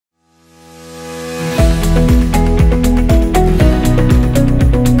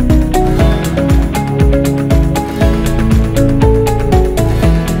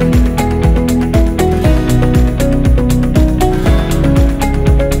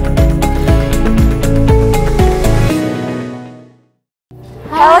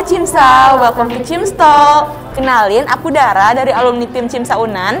CIMSA, welcome to Cimstalk. Kenalin, aku Dara dari alumni tim CIMSA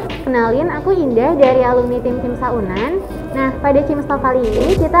Unand. Kenalin, aku Indah dari alumni tim CIMSA Unand. Nah, pada Cimstalk kali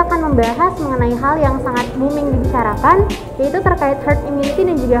ini kita akan membahas mengenai hal yang sangat booming dibicarakan, yaitu terkait herd immunity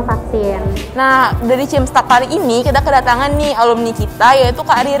dan juga vaksin. Nah, dari Cimstalk kali ini kita kedatangan nih alumni kita, yaitu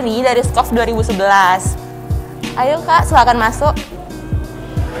Kak Riri dari SCOPH 2011. Ayo Kak, silakan masuk.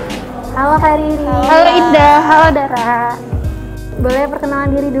 Halo Kak Riri. Halo Indah, halo Dara. Boleh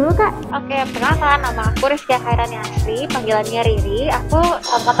perkenalan diri dulu Kak? Oke, perkenalkan, nama aku Rizkia Chairani Asri, panggilannya Riri. Aku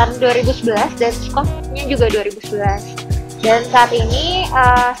angkatan 2011 dan SCOPH-nya juga 2011. Dan saat ini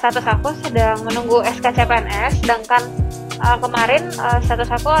status aku sedang menunggu SK CPNS, sedangkan kemarin status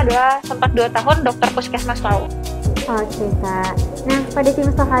aku adalah sempat 2 tahun dokter puskesmas PAUD. Oke Kak. Nah, pada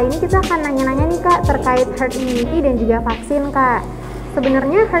Cimstalk kali ini kita akan nanya-nanya nih Kak terkait herd immunity dan juga vaksin Kak.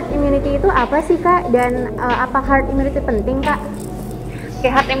 Sebenarnya herd immunity itu apa sih Kak? Dan apa herd immunity penting Kak? Oke,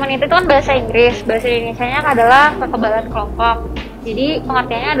 herd immunity itu kan bahasa Inggris, bahasa Indonesianya adalah kekebalan kelompok. Jadi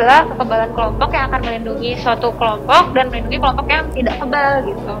pengertiannya adalah kekebalan kelompok yang akan melindungi suatu kelompok dan melindungi kelompok yang tidak kebal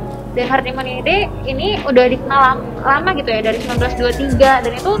gitu. Dan herd immunity ini udah dikenal lama gitu ya, dari 1923,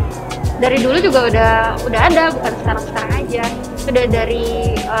 dan itu dari dulu juga udah ada, bukan sekarang aja. Udah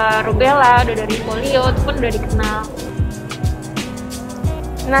dari rubella, udah dari polio, itu pun udah dikenal.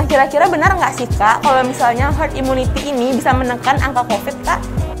 Nah, kira-kira benar nggak sih Kak kalau misalnya herd immunity ini bisa menekan angka COVID Kak?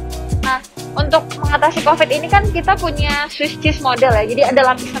 Nah, untuk mengatasi COVID ini kan kita punya Swiss cheese model ya, jadi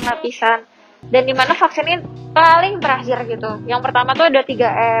ada lapisan-lapisan. Dan dimana vaksin ini paling terakhir gitu. Yang pertama tuh ada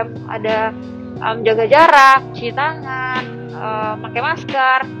 3M, ada jaga jarak, cuci tangan, pakai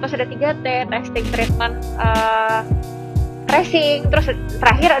masker, terus ada 3T, testing, treatment, tracing, terus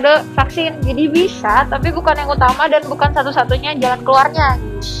terakhir ada vaksin. Jadi bisa, tapi bukan yang utama dan bukan satu-satunya jalan keluarnya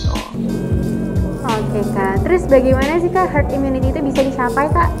gitu. Oke Kak, terus bagaimana sih Kak herd immunity itu bisa dicapai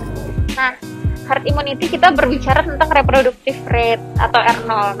Kak? Nah, herd immunity kita berbicara tentang reproductive rate atau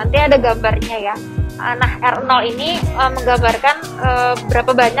R0. Nanti ada gambarnya ya. Nah, R0 ini menggambarkan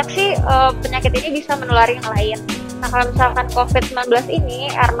berapa banyak sih penyakit ini bisa menulari yang lain. Nah, kalau misalkan COVID-19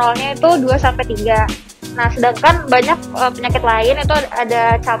 ini R0-nya itu 2-3. Nah, sedangkan banyak penyakit lain itu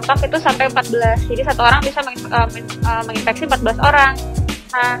ada campak itu sampai 14. Jadi satu orang bisa menginfeksi 14 orang.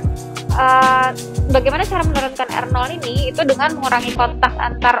 Nah, bagaimana cara menurunkan R0 ini? Itu dengan mengurangi kontak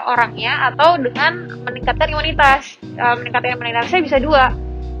antar orangnya atau dengan meningkatkan imunitas. Meningkatkan imunitasnya bisa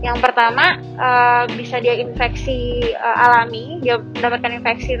 2. Yang pertama, bisa dia infeksi alami, dia mendapatkan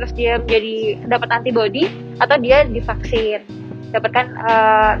infeksi terus dia dapat antibody, atau dia divaksin, dapatkan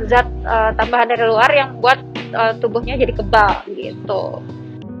zat tambahan dari luar yang buat tubuhnya jadi kebal gitu.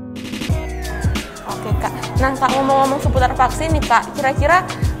 Oke Kak, nah Kak ngomong-ngomong seputar vaksin nih Kak, kira-kira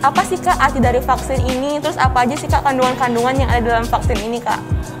apa sih Kak arti dari vaksin ini? Terus apa aja sih Kak kandungan-kandungan yang ada dalam vaksin ini Kak?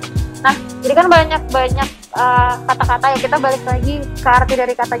 Nah, jadi kan banyak kata-kata ya, kita balik lagi ke arti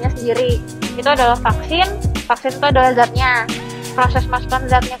dari katanya sendiri. Itu adalah vaksin itu adalah zatnya. Proses masukkan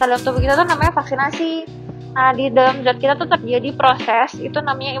zatnya ke dalam tubuh kita tuh namanya vaksinasi. Nah, di dalam zat kita tuh terjadi proses, itu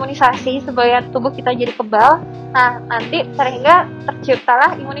namanya imunisasi, supaya tubuh kita jadi kebal. Nah, nanti sehingga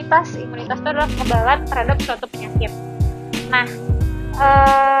terciptalah imunitas. Imunitas itu adalah kekebalan terhadap suatu penyakit. Nah,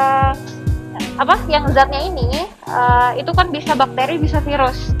 yang zatnya ini itu kan bisa bakteri, bisa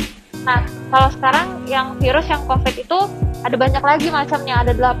virus. Nah, kalau sekarang yang virus yang COVID itu ada banyak lagi macamnya,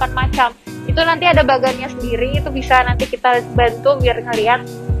 ada 8 macam. Itu nanti ada bagannya sendiri, itu bisa nanti kita bantu biar ngeliat.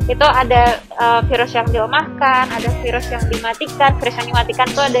 Itu ada virus yang dilemahkan, ada virus yang dimatikan. Virus yang dimatikan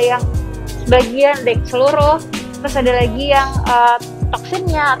itu ada yang sebagian, ada yang seluruh. Terus ada lagi yang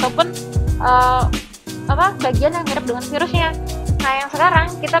toksinnya ataupun bagian yang mirip dengan virusnya. Nah, yang sekarang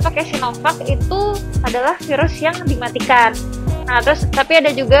kita pakai Sinovac itu adalah virus yang dimatikan. Nah, terus tapi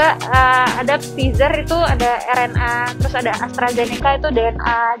ada juga ada Pfizer itu ada RNA, terus ada AstraZeneca itu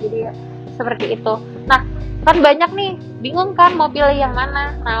DNA. Jadi seperti itu. Nah, kan banyak nih, bingung kan mau pilih yang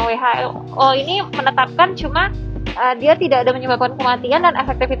mana. Nah, WHO ini menetapkan cuma dia tidak ada menyebabkan kematian dan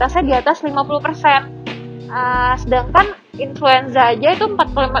efektivitasnya di atas 50%. Sedangkan influenza aja itu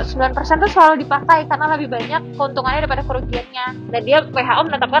 49% itu selalu dipakai karena lebih banyak keuntungannya daripada kerugiannya. Dan dia WHO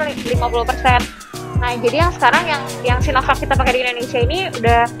menetapkan 50%. Nah, jadi yang sekarang yang Sinovac kita pakai di Indonesia ini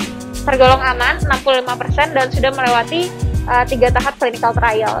udah tergolong aman 65% dan sudah melewati 3 tahap clinical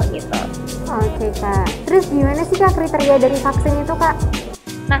trial gitu. Oke Kak, terus gimana sih Kak kriteria dari vaksin itu Kak?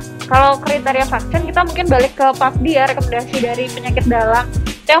 Nah, kalau kriteria vaksin kita mungkin balik ke PAPD ya, rekomendasi dari penyakit dalam.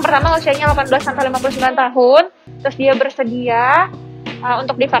 Yang pertama usianya 18-59 tahun, terus dia bersedia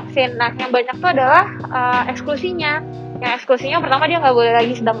untuk divaksin. Nah, yang banyak tuh adalah eksklusinya. Yang eksklusinya pertama dia nggak boleh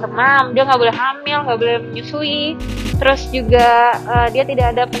lagi sedang demam, dia nggak boleh hamil, nggak boleh menyusui, terus juga dia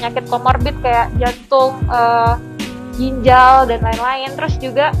tidak ada penyakit komorbid kayak jantung, ginjal dan lain-lain, terus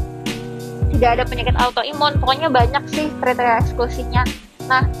juga tidak ada penyakit autoimun. Pokoknya banyak sih kriteria eksklusinya.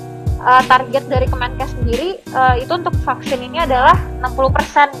 Nah, target dari Kemenkes sendiri itu untuk vaksin ini adalah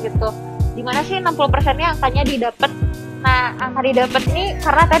 60% gitu. Dimana sih 60%-nya angkanya didapat. Nah, angka didapat ini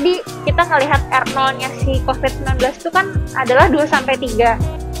karena tadi kita ngelihat R0-nya si COVID-19 itu kan adalah 2-3.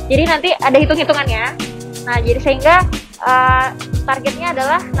 Jadi nanti ada hitung-hitungannya. Nah, jadi sehingga targetnya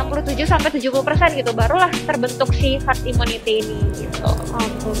adalah 67-70% gitu, barulah terbentuk si herd immunity ini gitu.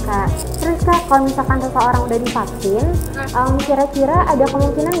 Oke Kak, terus Kak, kalau misalkan seseorang udah divaksin, kira-kira ada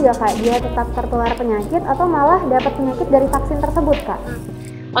kemungkinan nggak Kak dia tetap tertular penyakit atau malah dapat penyakit dari vaksin tersebut Kak?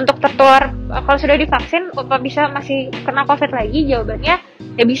 Untuk tertular, kalau sudah divaksin, apa bisa masih kena COVID lagi? Jawabannya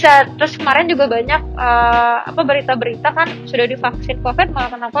ya bisa. Terus kemarin juga banyak berita-berita kan sudah divaksin COVID malah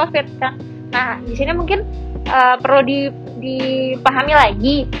kena COVID kan. Nah, di sini mungkin perlu dipahami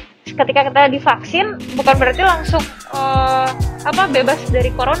lagi, ketika kita divaksin bukan berarti langsung bebas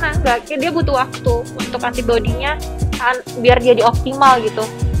dari corona, enggak. Dia butuh waktu untuk antibodinya biar jadi optimal gitu.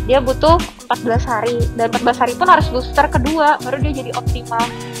 Dia butuh 14 hari, dan 14 hari pun harus booster kedua baru dia jadi optimal.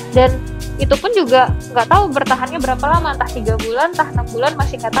 Dan itu pun juga nggak tahu bertahannya berapa lama, entah 3 bulan, entah 6 bulan,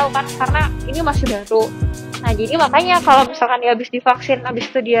 masih nggak tahu kan, karena ini masih baru. Nah, jadi makanya kalau misalkan dia habis divaksin, habis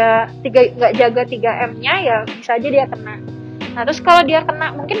itu dia nggak jaga 3M-nya, ya bisa aja dia kena. Nah, terus kalau dia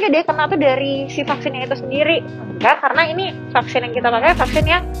kena, mungkin dia kena tuh dari si vaksinnya itu sendiri. Enggak, karena ini vaksin yang kita pakai vaksin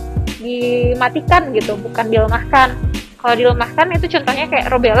yang dimatikan gitu, bukan dilemahkan. Kalau dilemahkan itu contohnya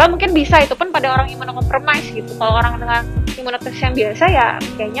kayak rubella mungkin bisa, itu pun pada orang imunokompromis gitu. Kalau orang dengan imunitas yang biasa ya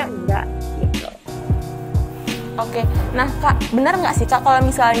kayaknya enggak gitu. Oke, nah Kak, benar nggak sih Kak kalau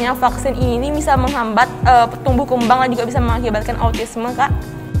misalnya vaksin ini bisa menghambat tumbuh kembang dan juga bisa mengakibatkan autisme Kak?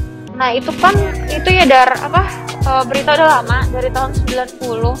 Nah, itu ya berita udah lama, dari tahun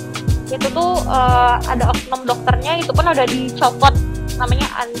 90. Itu tuh ada oknum dokternya, itu pun udah dicopot, namanya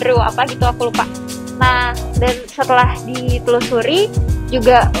Andrew apa gitu, aku lupa. Nah, dan setelah ditelusuri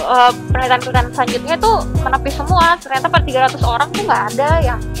juga penelitian selanjutnya tuh menepis semua. Ternyata per 300 orang tuh nggak ada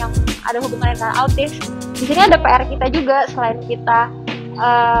yang ada hubungannya dengan autis. Di sini ada PR kita juga, selain kita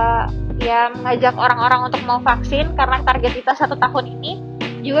mengajak orang-orang untuk mau vaksin karena target kita 1 tahun ini,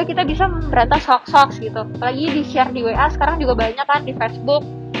 juga kita bisa memberantas hoax gitu. Apalagi di share di WA sekarang juga banyak kan, di Facebook.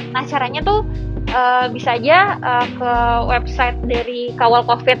 Nah, caranya tuh bisa aja ke website dari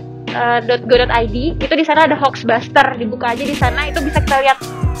kawalcovid.go.id. Itu di sana ada hoaxbuster, dibuka aja di sana, itu bisa kita lihat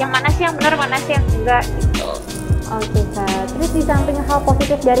yang mana sih yang benar, mana sih yang enggak gitu. Oke Kak, terus di samping hal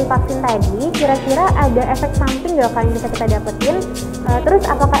positif dari vaksin tadi, kira-kira ada efek samping nggak Kak yang bisa kita dapetin? Terus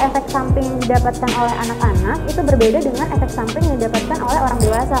apakah efek samping yang didapatkan oleh anak-anak itu berbeda dengan efek samping yang didapatkan oleh orang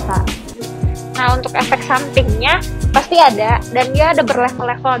dewasa Kak? Nah, untuk efek sampingnya pasti ada, dan dia ada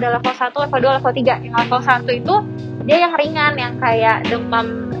berlevel-level, ada level 1, level 2, level 3. Yang level 1 itu dia yang ringan, yang kayak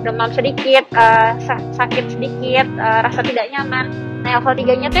demam sedikit, sakit sedikit, rasa tidak nyaman. Nah, level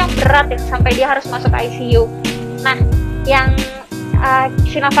 3-nya tuh yang berat, yang sampai dia harus masuk ICU. Nah, yang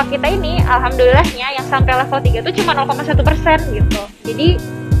Sinovac kita ini, alhamdulillahnya yang sampai level 3 itu cuma 0,1% gitu. Jadi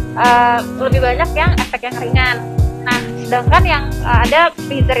lebih banyak yang efek yang ringan. Nah, sedangkan yang ada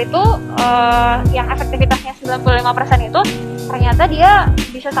Pfizer itu yang efektivitasnya 95% itu ternyata dia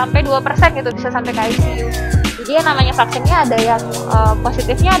bisa sampai 2% gitu, bisa sampai ke ICU. Jadi yang namanya vaksinnya ada yang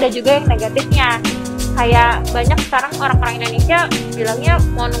positifnya, ada juga yang negatifnya. Kayak banyak sekarang orang-orang Indonesia bilangnya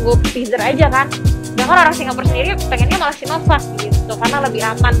mau nunggu Pfizer aja kan. Sedangkan orang Singapura sendiri pengennya malah Sinovac gitu, karena lebih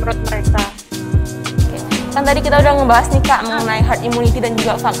aman menurut mereka. Kan tadi kita udah ngebahas nih Kak mengenai herd immunity dan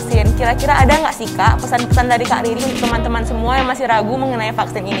juga vaksin. Kira-kira ada nggak sih Kak pesan-pesan dari Kak Riri untuk teman-teman semua yang masih ragu mengenai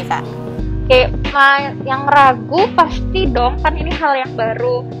vaksin ini Kak? Oke, yang ragu pasti dong, kan ini hal yang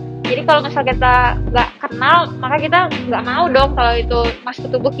baru. Jadi kalau misalnya kita nggak kenal, maka kita nggak mau dong kalau itu masuk ke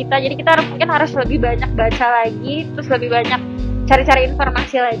tubuh kita. Jadi kita mungkin harus lebih banyak baca lagi, terus lebih banyak cari-cari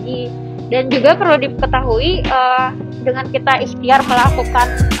informasi lagi. Dan juga perlu diketahui dengan kita ikhtiar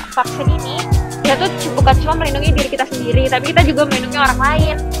melakukan vaksin ini, kita tuh bukan cuma melindungi diri kita sendiri, tapi kita juga melindungi orang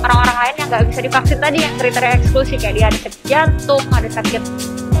lain yang nggak bisa divaksin tadi, yang kriteria eksklusi, kayak dia ada sakit jantung, ada sakit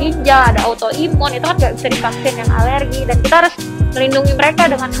ginjal, ada autoimun, itu kan nggak bisa divaksin, yang alergi, dan kita harus melindungi mereka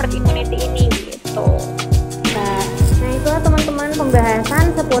dengan herd immunity ini gitu. Nah, itulah teman-teman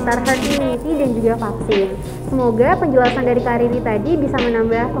pembahasan seputar herd immunity dan juga vaksin. Semoga penjelasan dari Kak Riri tadi bisa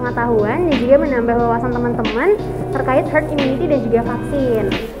menambah pengetahuan dan juga menambah wawasan teman-teman terkait herd immunity dan juga vaksin.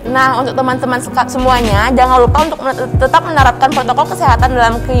 Nah, untuk teman-teman semuanya, jangan lupa untuk tetap menerapkan protokol kesehatan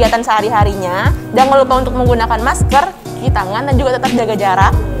dalam kegiatan sehari-harinya. Jangan lupa untuk menggunakan masker, cuci tangan, dan juga tetap jaga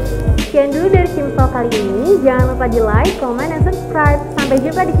jarak. Sekian dulu dari Cimstalk kali ini. Jangan lupa di like, comment, dan subscribe. Sampai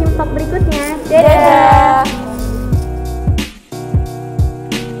jumpa di Cimstalk berikutnya. Dadah!